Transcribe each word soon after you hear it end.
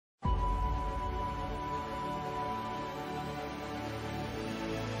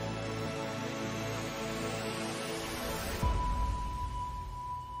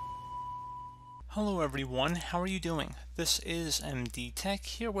Hello everyone, how are you doing? This is MD Tech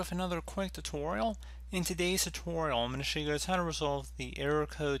here with another quick tutorial. In today's tutorial, I'm going to show you guys how to resolve the error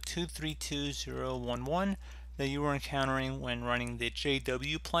code 232011 that you were encountering when running the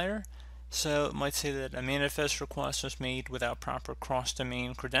JW player. So it might say that a manifest request was made without proper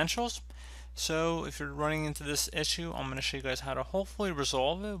cross-domain credentials. So if you're running into this issue, I'm going to show you guys how to hopefully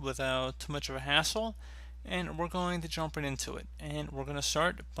resolve it without too much of a hassle. And we're going to jump right into it. And we're going to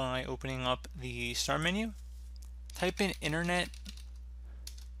start by opening up the start menu. Type in Internet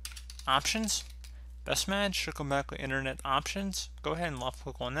Options. Best match should come back with Internet Options. Go ahead and left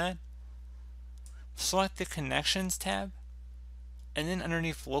click on that. Select the Connections tab. And then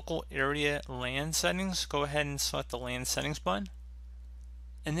underneath Local Area LAN Settings, go ahead and select the LAN Settings button.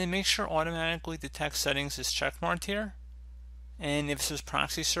 And then make sure Automatically Detect Settings is checkmarked here. And if it says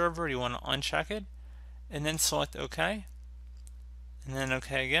Proxy Server, you want to uncheck it. And then select OK, and then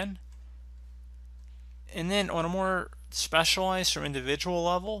OK again. And then on a more specialized or individual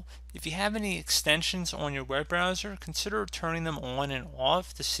level, if you have any extensions on your web browser, consider turning them on and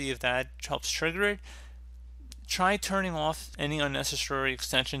off to see if that helps trigger it. Try turning off any unnecessary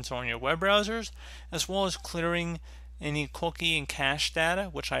extensions on your web browsers, as well as clearing any cookie and cache data,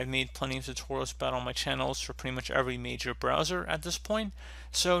 which I've made plenty of tutorials about on my channels for pretty much every major browser at this point.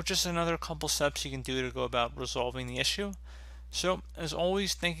 So just another couple steps you can do to go about resolving the issue. So as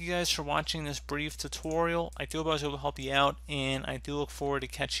always, thank you guys for watching this brief tutorial. I do hope I was able to help you out, and I do look forward to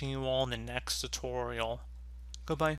catching you all in the next tutorial. Goodbye.